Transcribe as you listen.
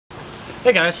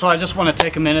Hey guys, so I just want to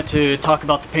take a minute to talk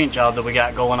about the paint job that we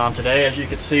got going on today. As you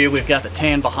can see, we've got the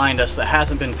tan behind us that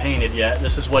hasn't been painted yet.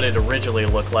 This is what it originally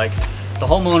looked like. The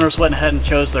homeowners went ahead and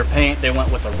chose their paint. They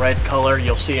went with a red color.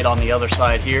 You'll see it on the other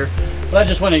side here. But I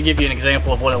just wanted to give you an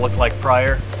example of what it looked like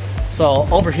prior. So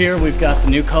over here we've got the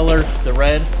new color, the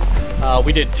red.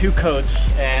 We did 2 coats,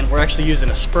 and we're actually using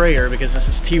a sprayer because this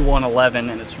is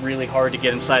T1-11 and it's really hard to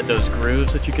get inside those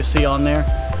grooves that you can see on there.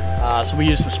 So we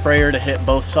used the sprayer to hit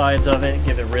both sides of it,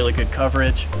 give it really good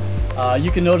coverage. You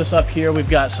can notice up here we've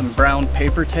got some brown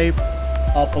paper tape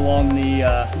up along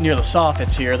the near the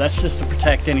soffits here. That's just to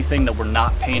protect anything that we're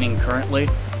not painting currently.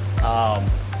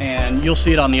 And you'll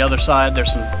see it on the other side.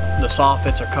 There's the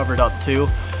soffits are covered up too.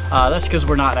 That's because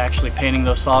we're not actually painting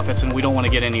those soffits, and we don't want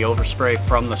to get any overspray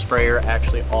from the sprayer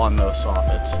actually on those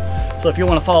soffits. So if you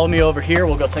want to follow me over here,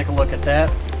 we'll go take a look at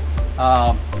that.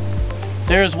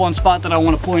 There's one spot that I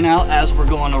want to point out as we're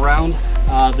going around.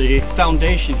 The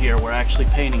foundation here, we're actually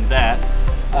painting that.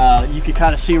 You can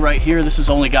kind of see right here, this has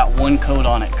only got 1 coat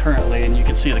on it currently, and you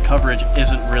can see the coverage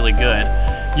isn't really good.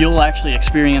 You'll actually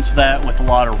experience that with a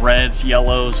lot of reds,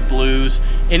 yellows, blues,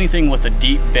 anything with a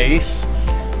deep base.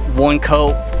 1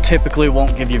 coat typically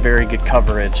won't give you very good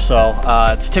coverage. So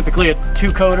it's typically a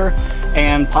 2-coater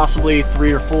and possibly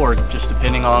 3 or 4, just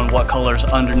depending on what color's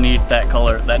underneath that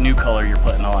color, that new color you're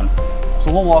putting on.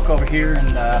 So we'll walk over here and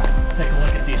take a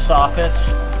look at these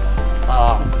soffits.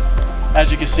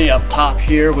 As you can see up top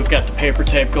here, we've got the paper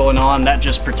tape going on. That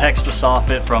just protects the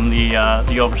soffit from the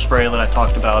overspray that I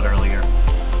talked about earlier.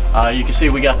 You can see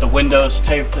we got the windows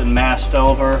taped and masked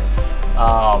over.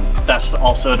 That's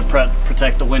also to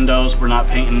protect the windows. We're not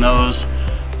painting those.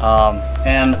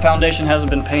 And the foundation hasn't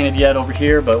been painted yet over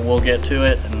here, but we'll get to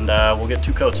it, and we'll get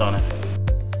 2 coats on it.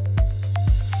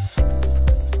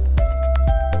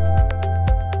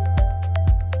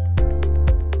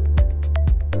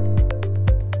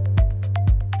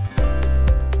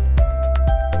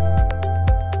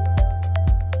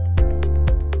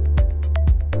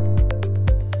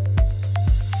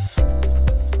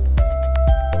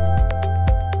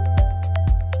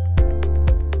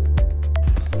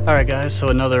 Alright guys, so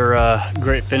another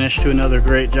great finish to another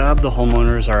great job. The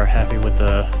homeowners are happy with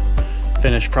the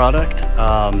finished product.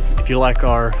 If you like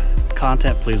our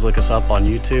content, please look us up on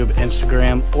YouTube,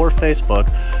 Instagram, or Facebook,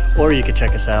 or you can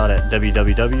check us out at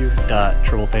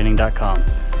www.tribblepainting.com.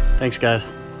 Thanks guys.